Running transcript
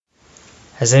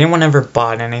Has anyone ever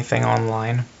bought anything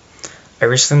online? I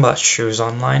recently bought shoes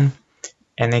online,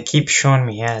 and they keep showing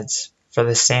me ads for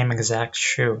the same exact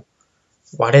shoe.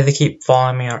 Why do they keep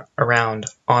following me around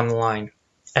online,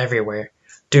 everywhere?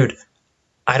 Dude,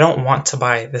 I don't want to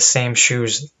buy the same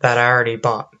shoes that I already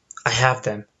bought. I have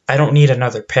them. I don't need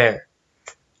another pair.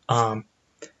 Um,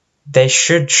 they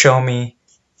should show me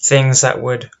things that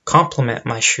would complement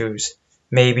my shoes.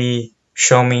 Maybe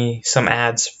show me some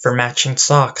ads for matching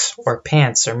socks or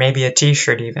pants or maybe a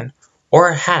t-shirt even or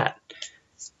a hat.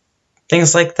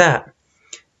 Things like that.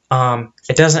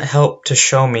 It doesn't help to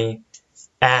show me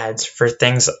ads for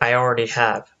things I already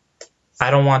have.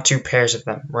 I don't want two pairs of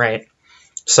them, right?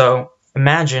 So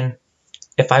imagine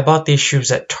if I bought these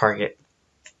shoes at Target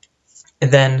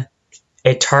and then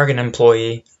a Target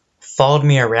employee followed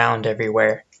me around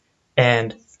everywhere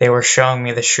and they were showing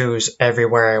me the shoes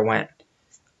everywhere I went.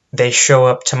 They show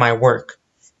up to my work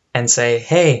and say,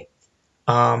 hey,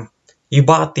 you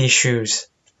bought these shoes,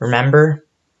 remember?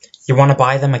 You want to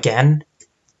buy them again?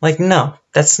 Like, no,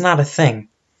 that's not a thing.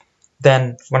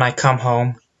 Then when I come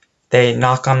home, they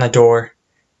knock on the door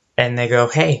and they go,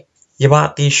 hey, you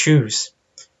bought these shoes,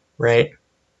 right?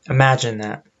 Imagine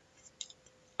that.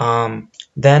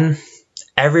 Then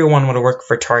everyone would work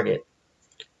for Target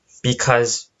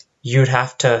because you'd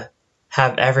have to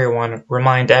have everyone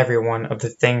remind everyone of the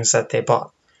things that they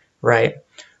bought, right?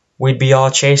 We'd be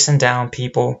all chasing down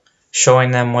people,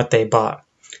 showing them what they bought.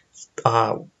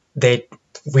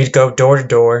 We'd go door to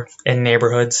door in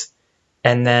neighborhoods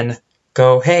and then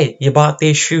go, hey, you bought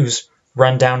these shoes.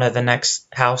 Run down to the next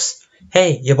house.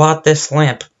 Hey, you bought this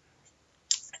lamp.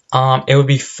 It would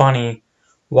be funny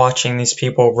watching these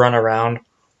people run around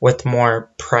with more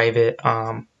private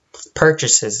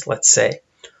purchases, let's say.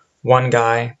 One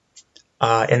guy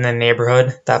in the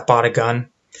neighborhood that bought a gun,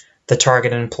 the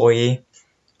Target employee,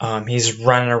 he's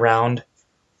running around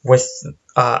with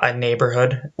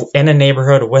in a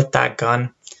neighborhood with that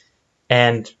gun,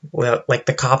 and like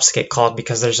the cops get called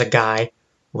because there's a guy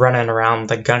running around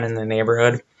with a gun in the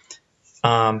neighborhood,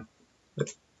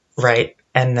 right?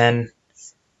 And then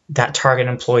that Target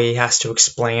employee has to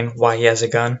explain why he has a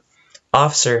gun.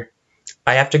 Officer,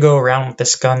 I have to go around with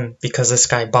this gun because this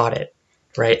guy bought it,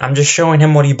 right? I'm just showing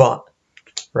him what he bought,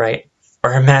 right?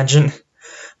 Or imagine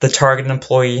the Target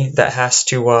employee that has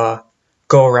to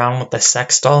go around with a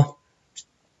sex doll,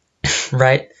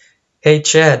 right? Hey,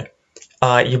 Chad,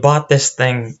 you bought this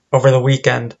thing over the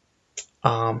weekend.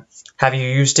 Have you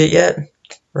used it yet?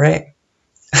 Right?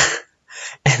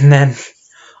 And then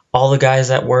all the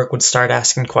guys at work would start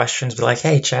asking questions, be like,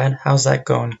 hey, Chad, how's that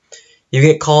going? You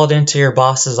get called into your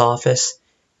boss's office,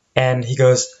 and he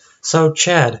goes, so,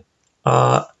 Chad,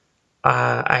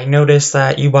 I noticed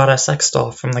that you bought a sex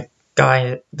doll from the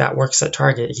guy that works at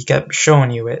Target. He kept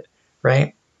showing you it,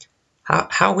 right?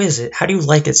 How is it? How do you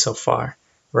like it so far,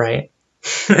 right?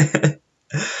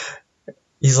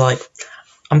 He's like,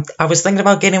 I was thinking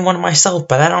about getting one myself,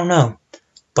 but I don't know.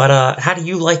 But how do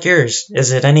you like yours?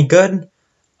 Is it any good?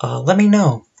 Let me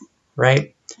know,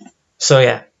 right? So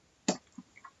yeah,